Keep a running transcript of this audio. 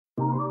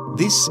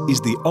This is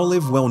the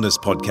Olive Wellness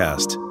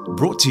Podcast,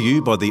 brought to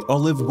you by the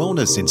Olive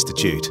Wellness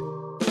Institute.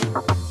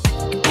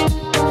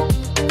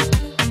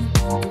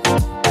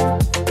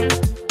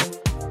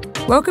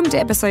 Welcome to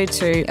episode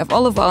 2 of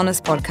Olive Wellness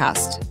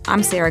Podcast.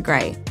 I'm Sarah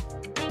Gray.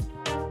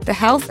 The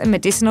health and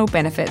medicinal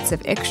benefits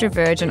of extra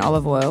virgin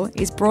olive oil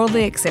is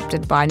broadly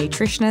accepted by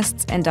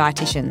nutritionists and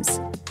dietitians.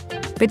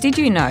 But did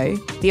you know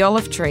the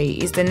olive tree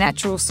is the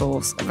natural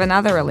source of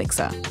another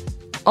elixir,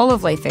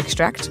 olive leaf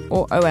extract,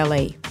 or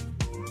OLE?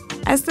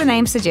 As the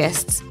name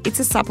suggests, it's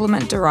a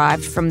supplement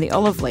derived from the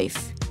olive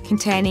leaf,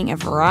 containing a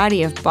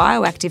variety of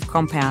bioactive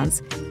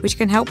compounds which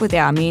can help with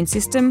our immune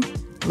system,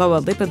 lower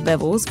lipid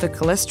levels for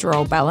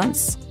cholesterol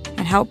balance,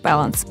 and help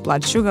balance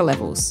blood sugar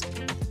levels.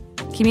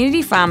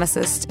 Community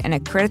pharmacist and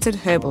accredited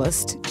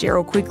herbalist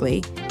Gerald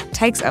Quigley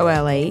takes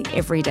OLE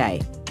every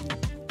day.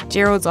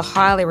 Gerald's a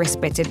highly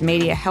respected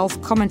media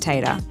health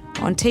commentator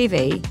on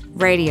TV,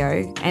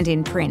 radio, and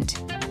in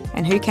print,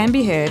 and who can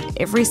be heard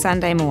every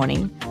Sunday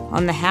morning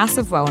on the House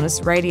of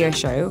Wellness radio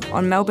show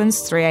on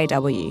Melbourne's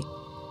 3AW.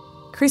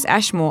 Chris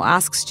Ashmore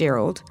asks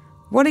Gerald,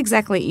 what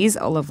exactly is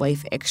olive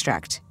leaf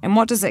extract and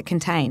what does it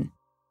contain?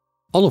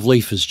 Olive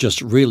leaf is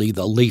just really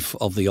the leaf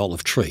of the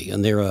olive tree,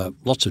 and there are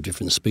lots of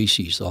different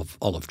species of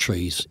olive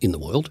trees in the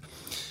world.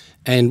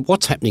 And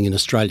what's happening in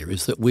Australia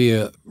is that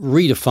we're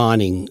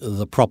redefining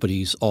the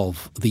properties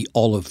of the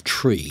olive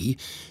tree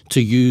to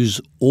use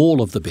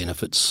all of the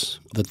benefits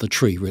that the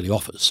tree really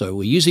offers. So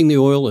we're using the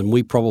oil, and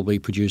we probably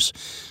produce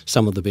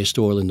some of the best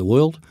oil in the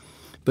world.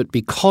 But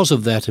because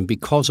of that, and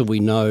because we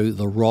know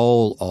the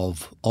role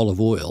of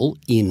olive oil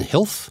in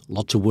health,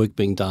 lots of work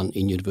being done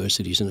in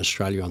universities in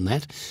Australia on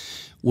that,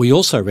 we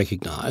also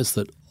recognise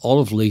that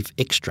olive leaf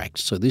extract,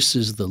 so this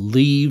is the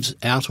leaves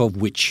out of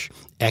which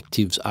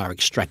actives are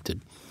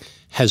extracted,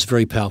 has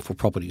very powerful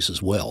properties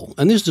as well.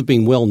 And this has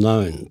been well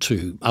known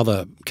to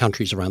other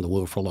countries around the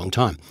world for a long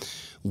time.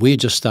 We're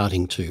just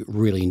starting to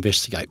really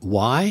investigate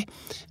why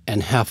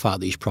and how far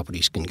these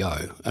properties can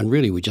go. And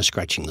really, we're just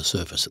scratching the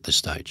surface at this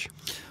stage.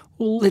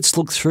 Well, let's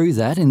look through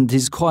that, and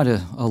there's quite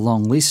a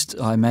long list,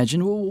 I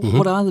imagine. Well,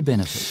 What are the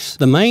benefits?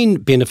 The main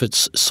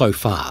benefits so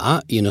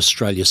far in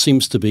Australia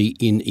seems to be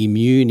in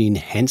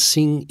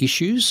immune-enhancing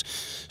issues.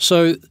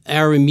 So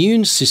our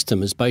immune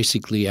system is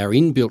basically our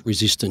inbuilt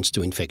resistance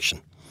to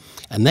infection.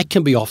 And that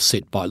can be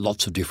offset by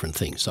lots of different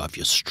things. So if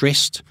you're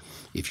stressed,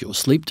 if you're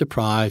sleep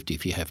deprived,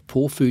 if you have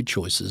poor food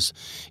choices,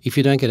 if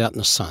you don't get out in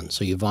the sun,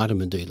 so your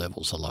vitamin D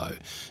levels are low,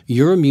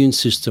 your immune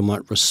system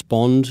won't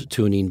respond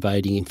to an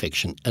invading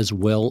infection as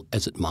well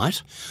as it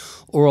might,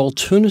 or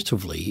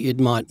alternatively, it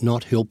might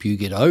not help you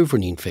get over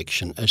an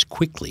infection as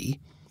quickly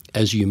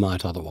as you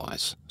might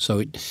otherwise.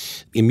 So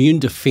immune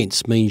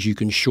defence means you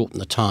can shorten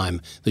the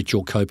time that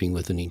you're coping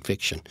with an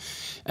infection.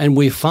 And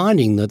we're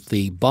finding that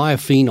the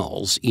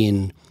biophenols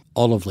in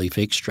olive leaf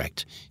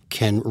extract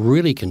can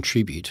really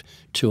contribute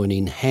to an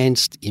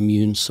enhanced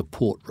immune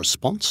support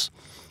response.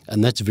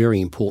 And that's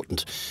very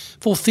important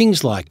for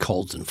things like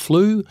colds and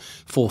flu,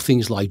 for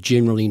things like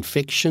general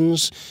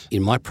infections.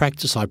 In my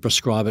practice, I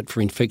prescribe it for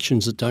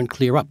infections that don't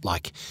clear up,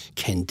 like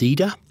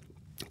candida,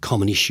 a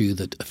common issue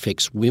that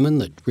affects women,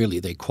 that really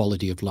their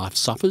quality of life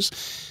suffers.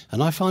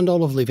 And I find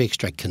olive leaf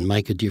extract can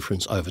make a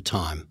difference over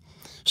time.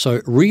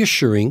 So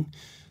reassuring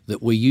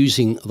that we're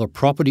using the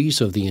properties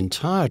of the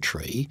entire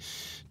tree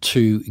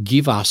to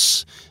give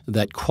us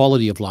that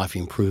quality of life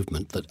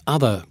improvement that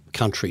other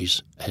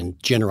countries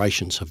and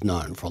generations have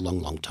known for a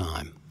long, long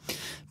time.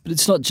 But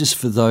it's not just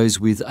for those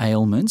with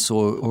ailments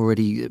or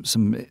already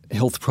some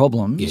health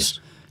problems. Yes.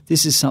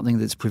 This is something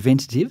that's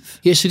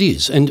preventative? Yes, it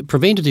is, and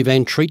preventative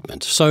and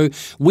treatment. So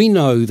we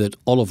know that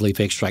olive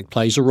leaf extract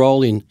plays a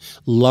role in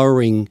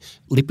lowering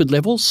lipid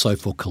levels, so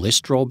for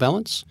cholesterol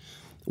balance.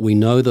 We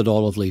know that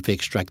olive leaf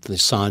extract, the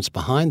science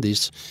behind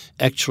this,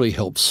 actually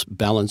helps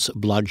balance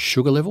blood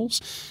sugar levels.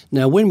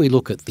 Now, when we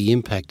look at the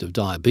impact of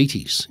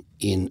diabetes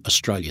in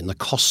Australia and the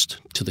cost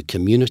to the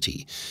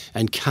community,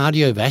 and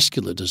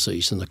cardiovascular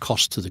disease and the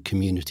cost to the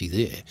community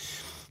there,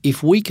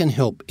 if we can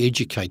help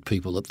educate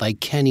people that they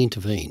can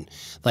intervene,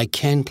 they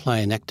can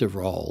play an active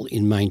role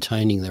in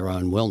maintaining their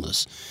own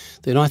wellness,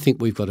 then I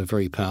think we've got a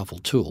very powerful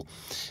tool.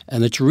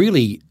 And it's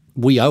really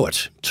we owe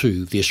it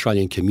to the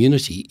Australian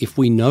community. If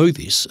we know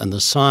this and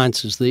the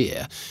science is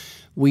there,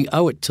 we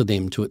owe it to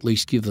them to at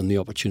least give them the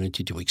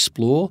opportunity to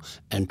explore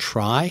and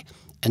try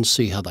and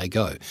see how they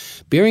go.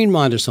 Bearing in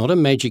mind it's not a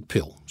magic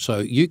pill, so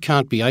you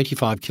can't be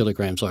 85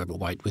 kilograms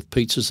overweight with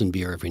pizzas and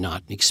beer every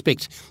night and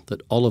expect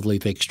that olive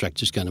leaf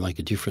extract is going to make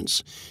a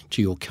difference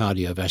to your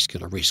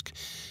cardiovascular risk.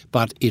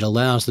 But it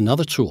allows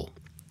another tool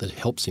that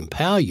helps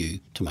empower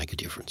you to make a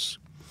difference.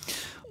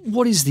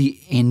 What is the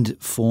end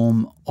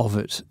form of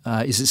it?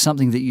 Is it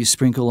something that you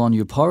sprinkle on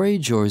your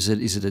porridge, or is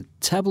it a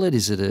tablet?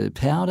 Is it a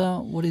powder?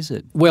 What is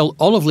it? Well,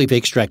 olive leaf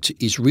extract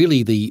is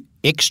really the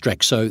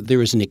extract. So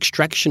there is an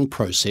extraction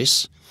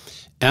process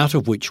out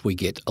of which we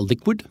get a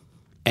liquid,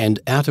 and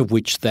out of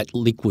which that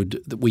liquid,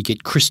 that we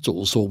get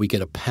crystals or we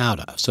get a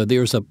powder. So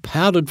there is a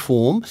powdered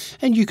form,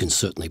 and you can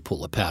certainly pull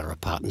the powder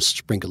apart and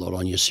sprinkle it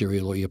on your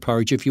cereal or your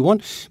porridge if you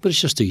want, but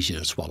it's just easier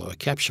to swallow a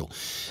capsule.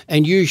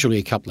 And usually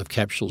a couple of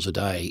capsules a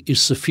day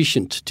is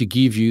sufficient to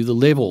give you the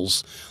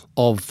levels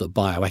of the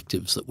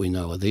bioactives that we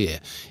know are there.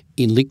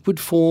 In liquid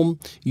form,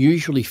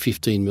 usually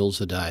 15 mils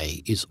a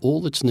day is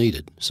all that's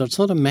needed. So it's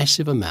not a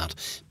massive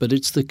amount, but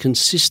it's the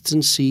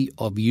consistency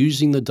of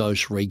using the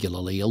dose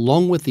regularly,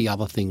 along with the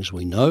other things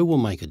we know will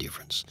make a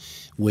difference,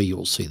 where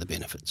you'll see the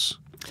benefits.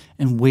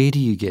 And where do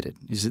you get it?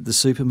 Is it the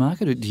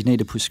supermarket, or do you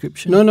need a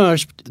prescription?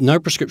 No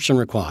prescription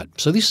required.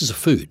 So this is a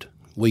food.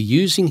 We're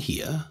using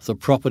here the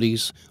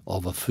properties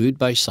of a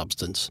food-based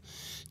substance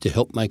to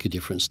help make a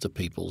difference to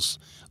people's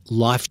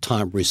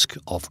lifetime risk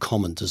of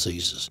common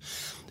diseases.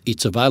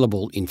 It's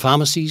available in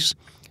pharmacies.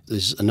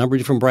 There's a number of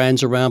different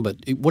brands around, but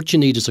what you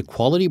need is a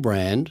quality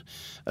brand,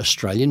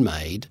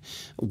 Australian-made,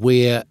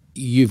 where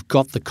you've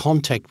got the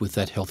contact with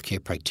that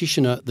healthcare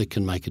practitioner that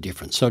can make a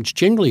difference. So it's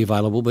generally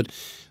available, but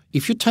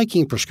if you're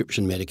taking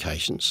prescription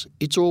medications,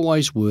 it's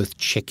always worth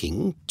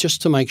checking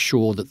just to make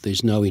sure that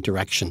there's no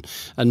interaction.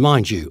 And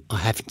mind you, I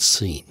haven't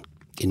seen,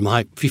 in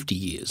my 50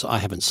 years, I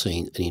haven't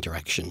seen an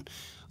interaction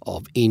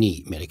of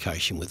any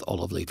medication with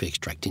olive leaf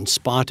extract, in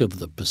spite of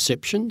the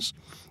perceptions,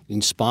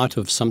 in spite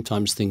of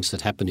sometimes things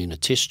that happen in a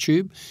test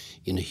tube.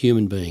 In a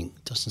human being,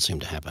 it doesn't seem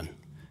to happen.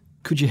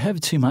 Could you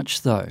have too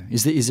much, though?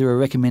 Is there a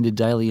recommended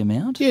daily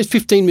amount? Yeah,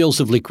 15 mils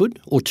of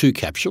liquid or 2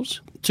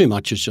 capsules. Too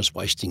much is just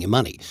wasting your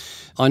money.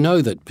 I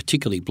know that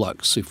particularly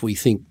blokes, if we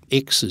think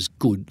X is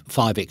good,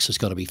 5X has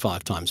got to be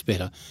 5 times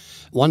better,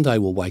 one day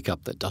we'll wake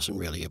up that doesn't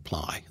really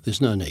apply.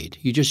 There's no need.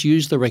 You just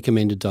use the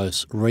recommended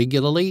dose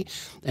regularly,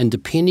 and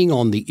depending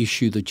on the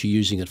issue that you're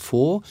using it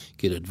for,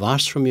 get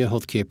advice from your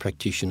healthcare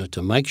practitioner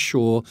to make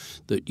sure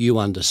that you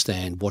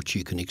understand what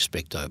you can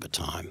expect over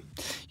time.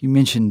 You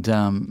mentioned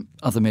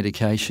other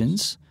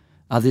medications.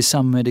 Are there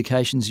some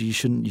medications you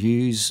shouldn't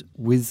use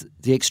with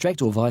the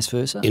extract or vice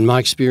versa? In my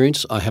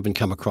experience, I haven't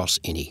come across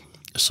any.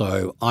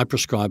 So I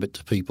prescribe it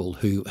to people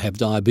who have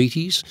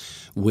diabetes,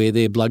 where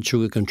their blood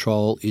sugar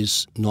control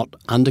is not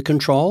under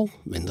control,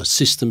 and the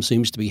system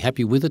seems to be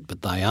happy with it,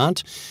 but they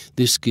aren't.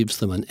 This gives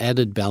them an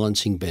added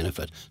balancing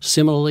benefit.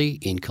 Similarly,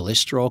 in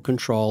cholesterol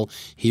control,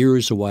 here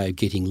is a way of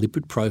getting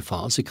lipid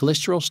profiles. The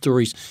cholesterol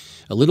story is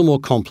a little more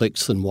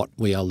complex than what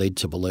we are led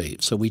to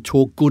believe. So we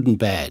talk good and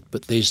bad,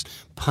 but there's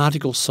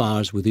particle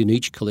size within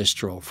each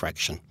cholesterol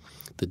fraction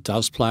that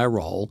does play a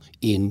role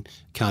in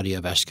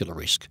cardiovascular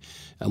risk.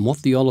 And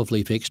what the olive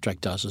leaf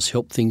extract does is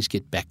help things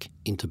get back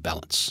into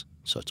balance.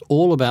 So it's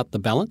all about the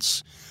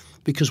balance,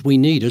 because we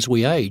need, as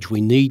we age,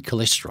 we need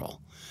cholesterol.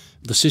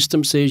 The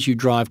system says you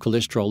drive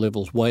cholesterol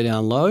levels way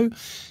down low.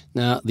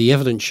 Now, the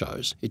evidence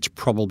shows it's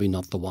probably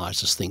not the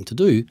wisest thing to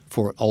do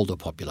for an older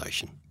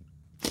population.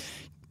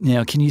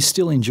 Now, can you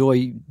still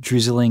enjoy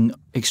drizzling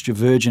extra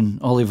virgin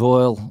olive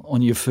oil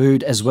on your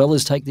food as well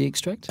as take the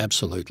extract?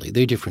 Absolutely.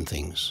 They're different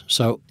things.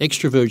 So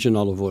extra virgin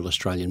olive oil,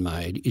 Australian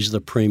made, is the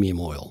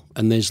premium oil.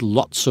 And there's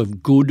lots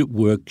of good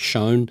work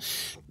shown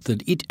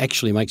that it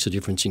actually makes a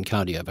difference in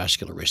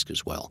cardiovascular risk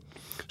as well.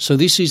 So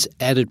this is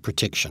added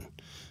protection.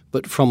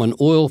 But from an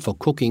oil for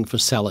cooking for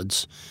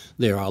salads,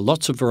 there are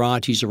lots of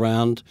varieties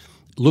around.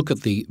 Look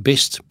at the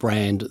best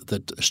brand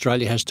that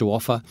Australia has to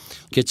offer.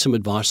 Get some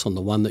advice on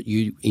the one that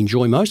you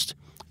enjoy most.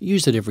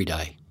 Use it every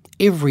day.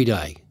 Every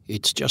day.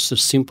 It's just a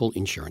simple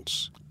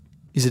insurance.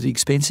 Is it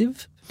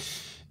expensive?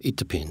 It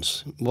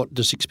depends. What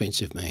does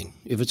expensive mean?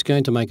 If it's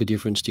going to make a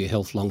difference to your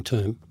health long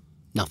term,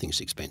 nothing's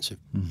expensive.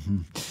 Mm-hmm.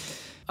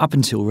 Up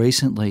until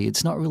recently,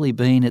 it's not really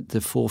been at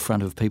the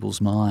forefront of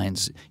people's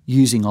minds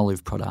using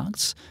olive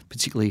products,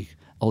 particularly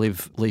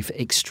olive leaf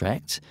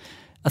extract.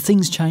 Are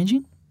things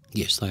changing?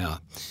 Yes, they are.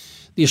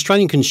 The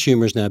Australian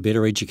consumer is now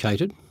better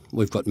educated.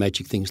 We've got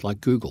magic things like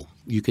Google.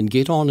 You can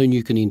get on and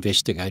you can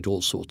investigate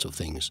all sorts of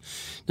things.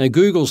 Now,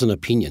 Google's an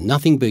opinion.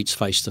 Nothing beats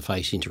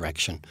face-to-face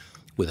interaction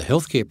with a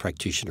healthcare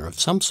practitioner of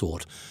some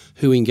sort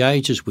who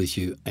engages with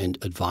you and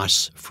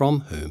advice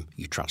from whom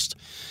you trust.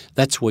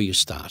 That's where you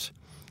start.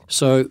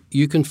 So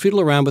you can fiddle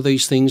around with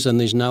these things and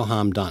there's no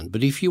harm done.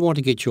 But if you want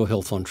to get your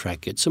health on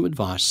track, get some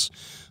advice,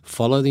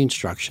 follow the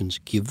instructions,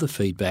 give the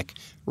feedback,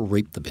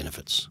 reap the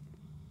benefits.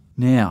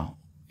 Now,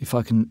 if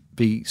I can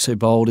be so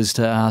bold as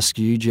to ask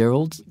you,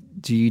 Gerald,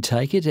 do you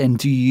take it and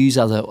do you use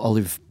other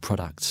olive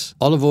products?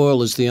 Olive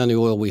oil is the only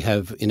oil we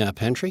have in our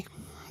pantry.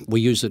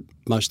 We use it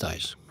most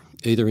days,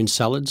 either in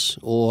salads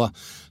or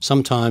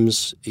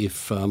sometimes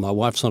if my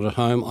wife's not at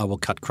home, I will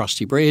cut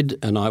crusty bread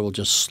and I will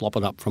just slop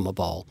it up from a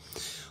bowl.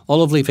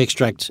 Olive leaf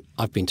extract,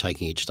 I've been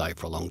taking each day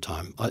for a long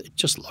time. It's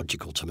just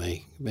logical to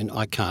me. I mean,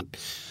 I can't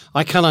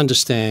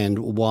understand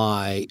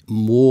why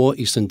more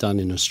isn't done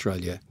in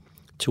Australia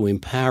to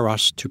empower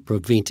us to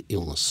prevent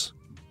illness.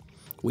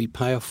 We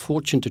pay a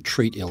fortune to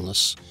treat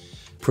illness.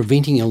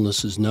 Preventing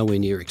illness is nowhere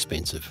near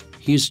expensive.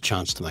 Here's a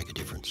chance to make a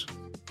difference.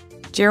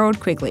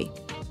 Gerald Quigley.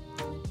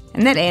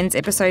 And that ends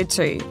episode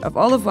 2 of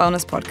Olive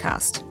Wellness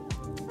Podcast.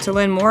 To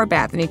learn more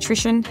about the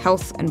nutrition,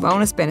 health and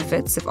wellness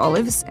benefits of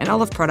olives and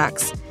olive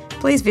products,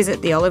 please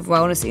visit the Olive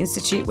Wellness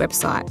Institute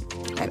website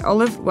at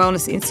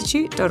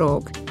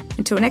olivewellnessinstitute.org.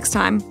 Until next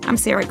time, I'm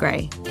Sarah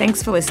Gray.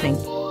 Thanks for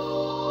listening.